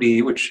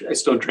Courtney, which I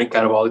still drink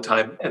out of all the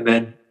time, and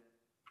then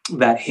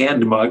that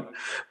hand mug.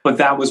 But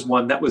that was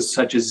one that was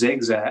such a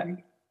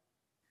zigzag,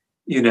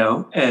 you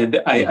know, and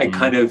I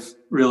kind of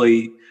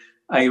really,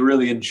 I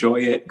really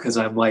enjoy it because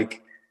I'm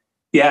like,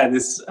 yeah,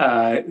 this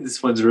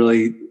one's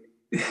really,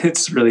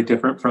 it's really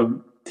different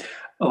from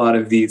a lot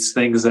of these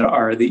things that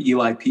are the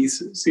Eli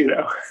pieces, you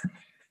know.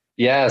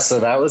 Yeah, so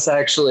that was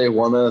actually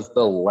one of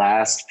the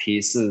last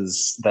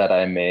pieces that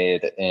I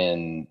made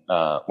in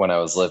when I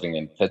was living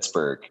in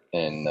Pittsburgh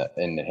in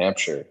New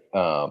Hampshire.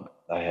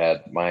 I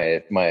had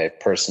my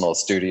personal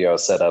studio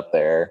set up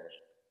there,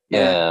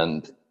 Yeah.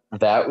 and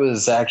that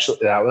was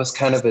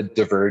kind of a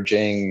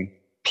diverging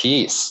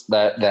piece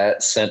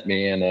that sent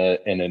me in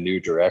a new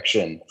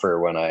direction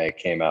for when I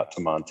came out to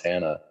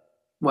Montana.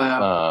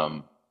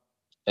 Wow.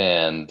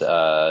 And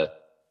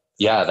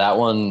yeah, that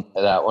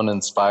one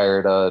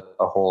inspired a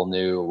whole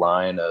new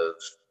line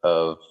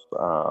of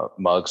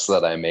mugs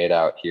that I made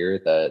out here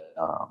that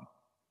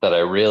I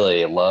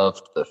really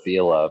loved the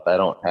feel of. I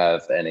don't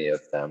have any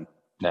of them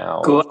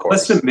now, Cool. of I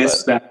must have course,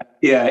 missed that.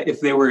 Yeah, if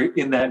they were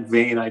in that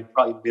vein, I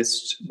probably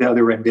missed the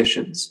other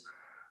renditions.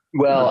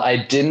 well, I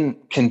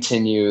didn't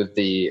continue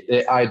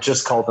I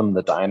just called them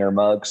the diner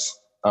mugs.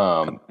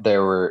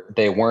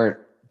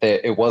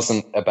 It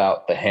wasn't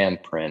about the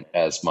handprint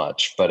as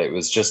much, but it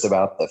was just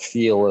about the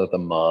feel of the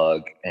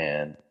mug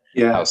and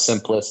how Yeah.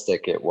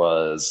 simplistic it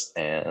was.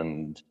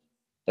 And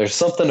there's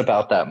something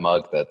about that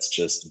mug that's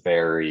just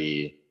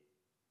very,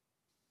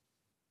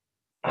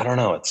 I don't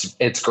know.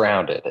 It's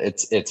grounded.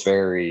 It's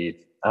very,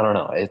 I don't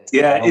know.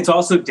 It's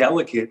also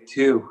delicate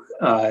too.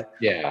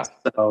 Yeah.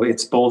 So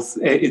it's both.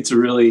 It's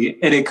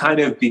really, and it kind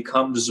of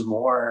becomes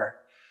more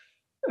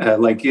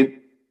like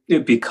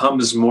it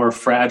becomes more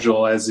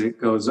fragile as it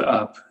goes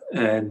up,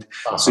 and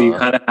so you Uh-huh.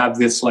 kind of have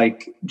this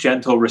like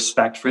gentle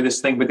respect for this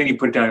thing, but then you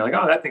put it down, you're like,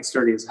 oh, that thing's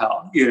sturdy as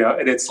hell, you know,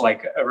 and it's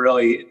like a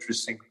really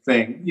interesting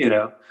thing, you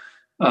know.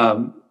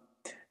 Um,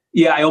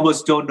 yeah, I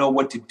almost don't know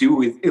what to do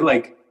with it,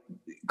 like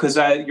because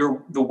the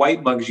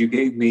white mugs you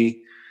gave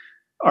me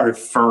are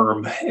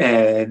firm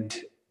and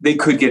they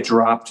could get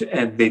dropped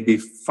and they'd be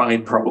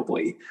fine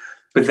probably.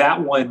 But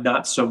that one,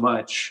 not so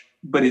much.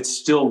 But it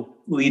still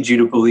leads you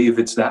to believe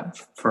it's that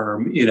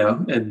firm, you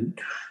know. And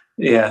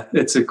yeah,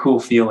 it's a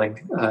cool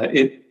feeling.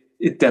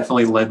 It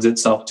definitely lends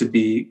itself to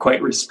be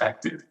quite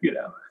respected, you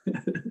know.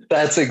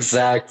 That's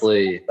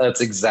exactly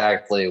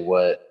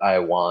what I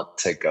want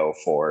to go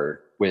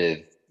for with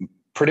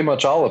pretty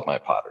much all of my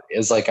pottery.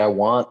 Is like I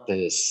want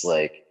this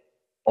like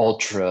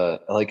ultra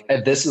like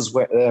this is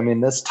where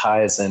this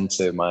ties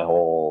into my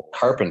whole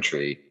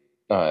carpentry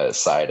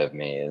side of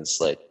me is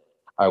like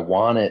I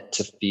want it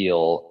to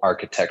feel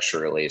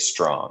architecturally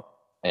strong,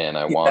 and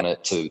I want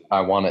it to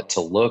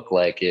look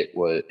like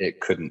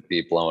it couldn't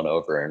be blown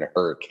over in a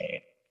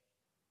hurricane.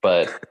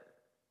 But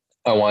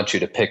I want you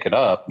to pick it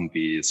up and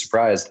be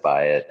surprised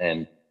by it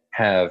and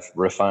have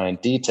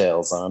refined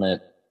details on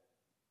it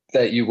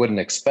that you wouldn't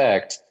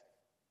expect.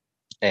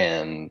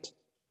 And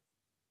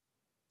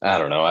I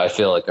don't know. I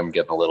feel like I'm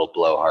getting a little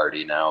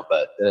blowhardy now,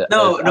 but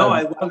no,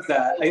 I love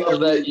that. I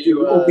love that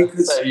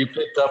you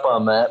picked up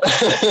on that.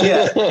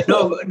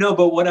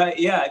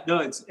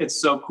 It's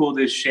so cool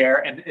to share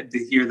and to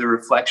hear the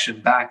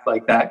reflection back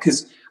like that,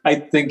 because I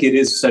think it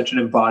is such an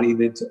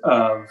embodiment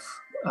of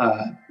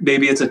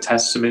maybe it's a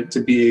testament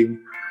to being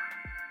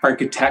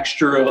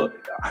architecturally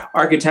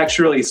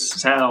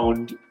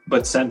sound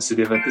but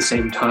sensitive at the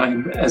same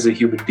time as a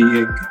human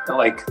being,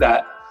 like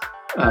that.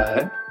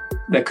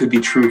 That could be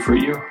true for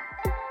you.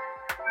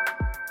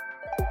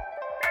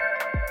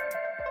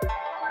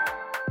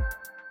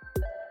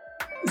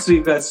 So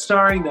you've got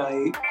Starry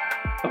Night,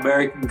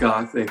 American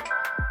Gothic,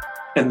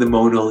 and the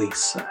Mona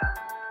Lisa.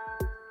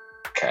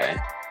 Okay.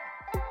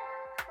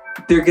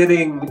 They're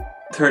getting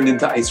turned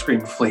into ice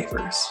cream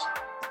flavors.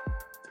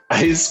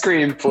 Ice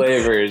cream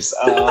flavors.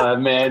 Oh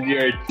man,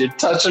 you're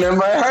touching on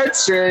my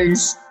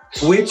heartstrings.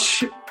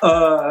 Which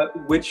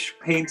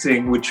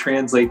painting would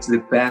translate to the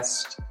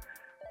best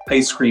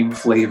ice cream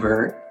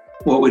flavor?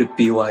 What would it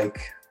be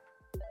like?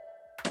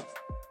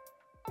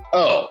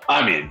 Oh,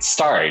 I mean,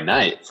 Starry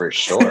Night for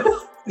sure.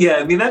 Yeah,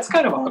 I mean that's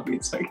kind of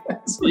obvious, I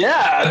guess.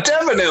 Yeah,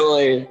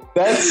 definitely.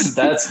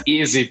 That's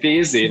easy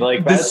peasy.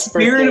 Like the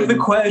spirit of the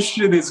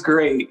question is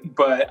great,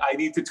 but I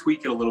need to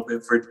tweak it a little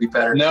bit for it to be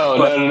better. No,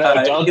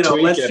 don't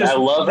tweak it. I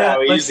love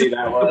how easy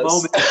that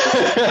was.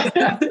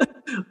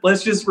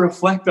 Let's just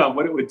reflect on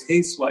what it would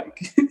taste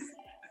like.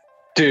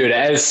 Dude,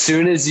 as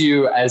soon as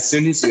you asked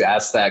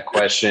that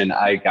question,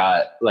 I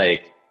got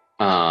like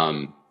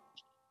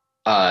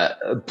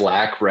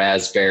black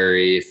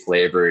raspberry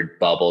flavored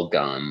bubble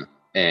gum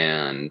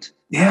and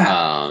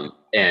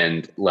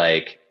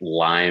like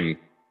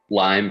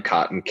lime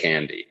cotton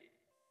candy.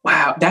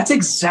 Wow, that's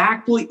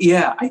exactly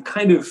I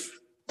kind of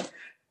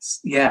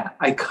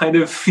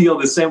feel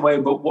the same way.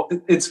 But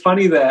it's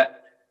funny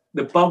that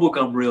the bubble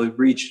gum really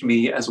reached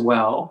me as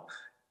well.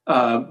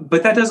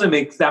 But that doesn't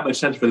make that much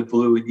sense for the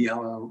blue and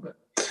yellow.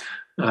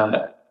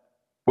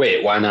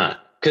 Wait, why not?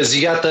 Because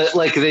you got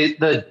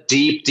the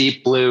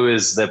deep blue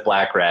is the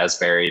black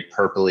raspberry,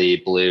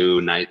 purpley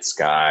blue night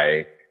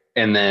sky,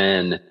 and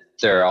then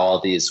there are all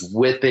these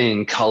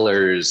whipping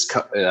colors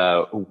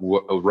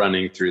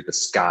running through the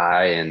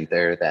sky, and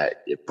they're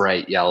that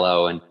bright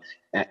yellow and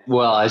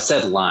well, I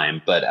said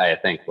lime, but I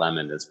think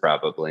lemon is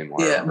probably more.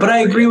 Yeah, but I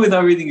agree with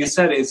everything you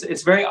said.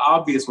 It's very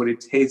obvious what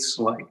it tastes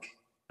like.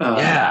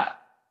 And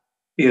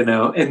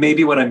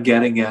maybe what I'm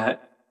getting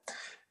at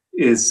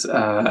is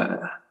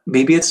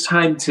maybe it's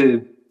time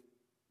to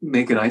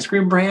make an ice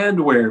cream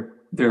brand where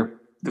they're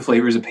the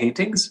flavors of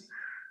paintings.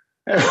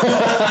 I'm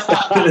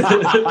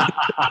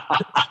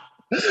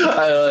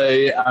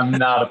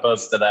not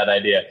opposed to that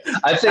idea.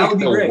 I think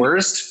the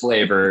worst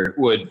flavor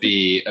would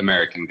be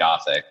American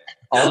Gothic.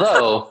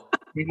 Although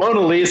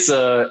Mona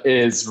Lisa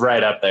is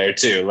right up there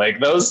too.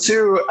 Like those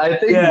two, I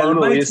think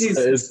Mona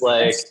Lisa is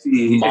like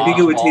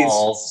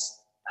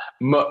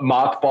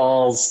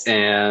mothballs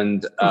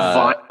and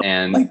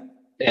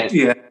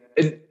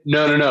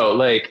no,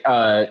 like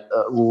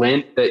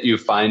lint that you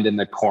find in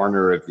the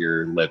corner of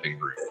your living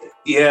room.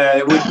 Yeah,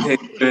 it wouldn't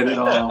taste good at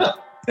all.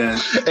 Yeah.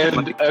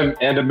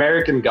 And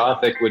American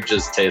Gothic would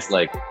just taste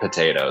like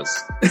potatoes.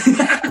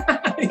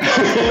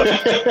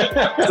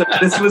 So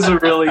this was a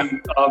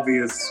really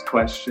obvious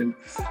question.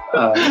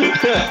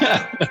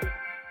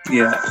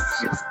 Yeah.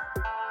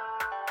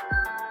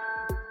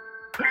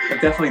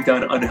 I've definitely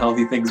done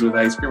unhealthy things with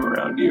ice cream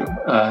around you.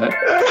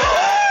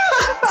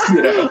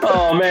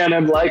 Oh man,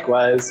 and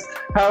likewise.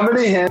 How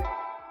many hands?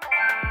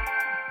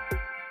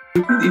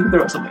 You can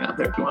throw something out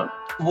there if you want.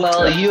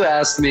 Well, you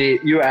asked me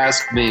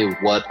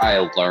what I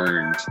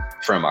learned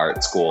from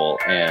art school,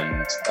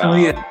 and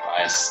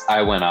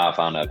I went off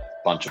on a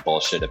bunch of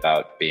bullshit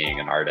about being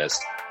an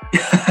artist.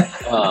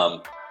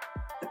 The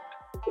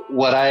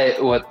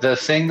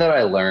thing that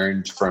I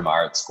learned from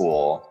art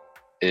school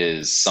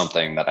is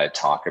something that I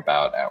talk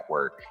about at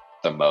work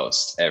the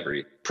most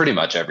pretty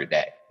much every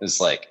day. It's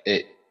like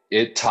it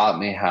taught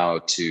me how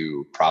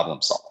to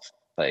problem solve.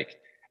 Like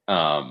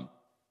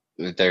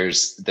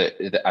there's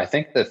I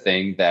think the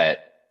thing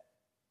that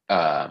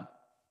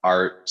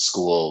art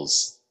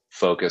schools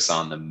focus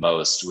on the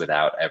most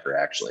without ever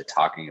actually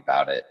talking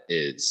about it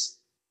is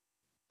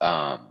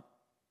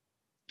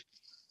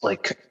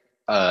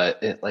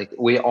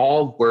we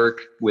all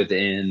work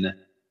within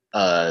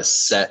a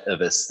set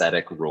of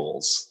aesthetic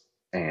rules,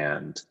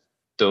 and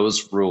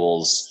those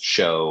rules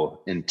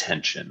show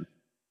intention.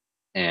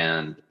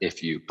 And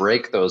if you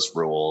break those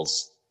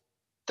rules,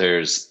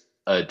 there's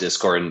a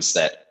discordance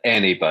that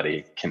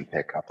anybody can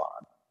pick up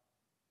on.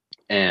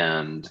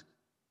 And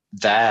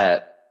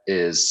that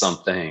is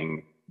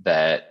something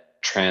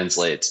that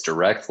translates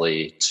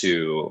directly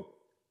to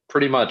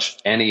pretty much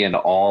any and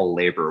all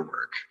labor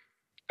work,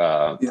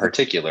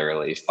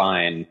 particularly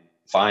fine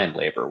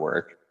labor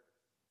work.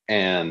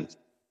 And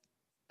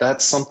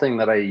that's something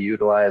that I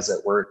utilize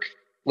at work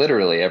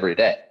literally every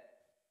day.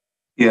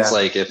 Yeah. It's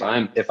like if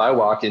I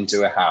walk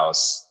into a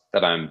house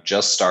that I'm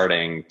just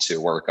starting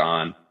to work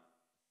on,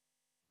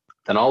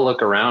 then I'll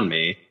look around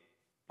me.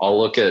 I'll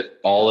look at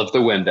all of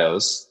the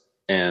windows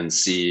and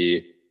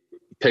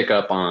pick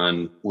up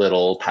on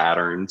little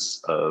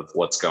patterns of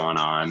what's going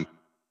on,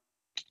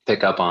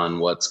 pick up on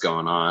what's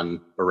going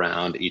on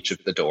around each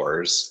of the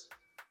doors,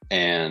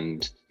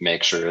 and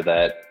make sure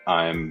that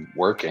I'm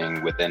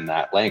working within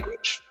that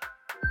language.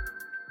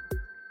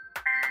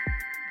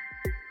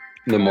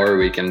 The more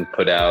we can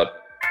put out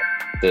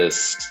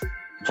this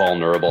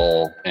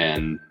vulnerable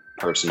and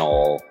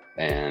personal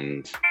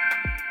and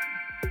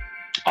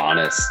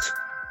honest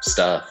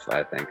stuff,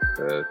 I think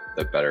the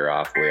better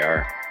off we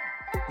are.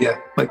 Yeah,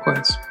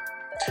 likewise.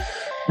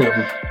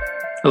 I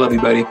love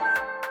you, buddy.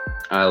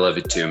 I love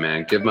you too,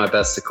 man. Give my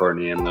best to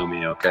Courtney and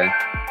Lumi, okay?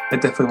 I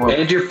definitely will.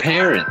 And your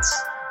parents.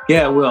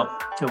 Yeah, I will.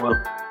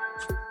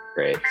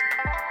 Great.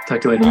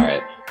 Talk to you later. All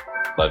right.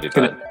 Love you,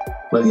 bud.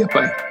 Love you.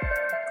 Bye.